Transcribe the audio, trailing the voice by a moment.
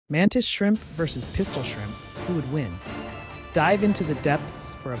Mantis shrimp versus pistol shrimp, who would win? Dive into the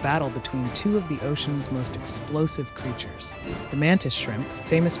depths for a battle between two of the ocean's most explosive creatures. The mantis shrimp,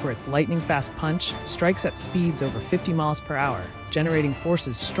 famous for its lightning-fast punch, strikes at speeds over 50 miles per hour, generating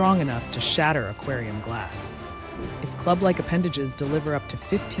forces strong enough to shatter aquarium glass. Its club-like appendages deliver up to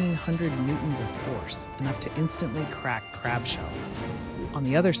 1,500 newtons of force, enough to instantly crack crab shells. On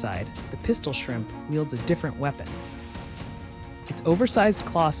the other side, the pistol shrimp wields a different weapon. Its oversized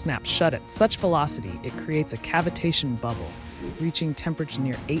claw snaps shut at such velocity it creates a cavitation bubble, reaching temperatures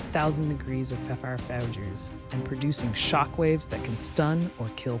near 8,000 degrees of Fahrenheit and producing shockwaves that can stun or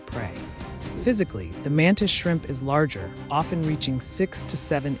kill prey. Physically, the mantis shrimp is larger, often reaching 6 to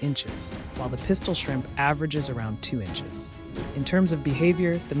 7 inches, while the pistol shrimp averages around 2 inches. In terms of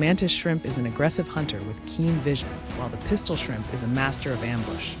behavior, the mantis shrimp is an aggressive hunter with keen vision, while the pistol shrimp is a master of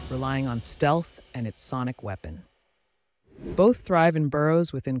ambush, relying on stealth and its sonic weapon. Both thrive in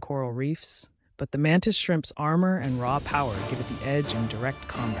burrows within coral reefs, but the mantis shrimp's armor and raw power give it the edge in direct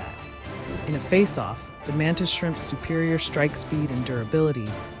combat. In a face-off, the mantis shrimp's superior strike speed and durability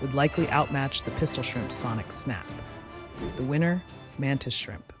would likely outmatch the pistol shrimp's sonic snap. The winner, mantis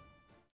shrimp.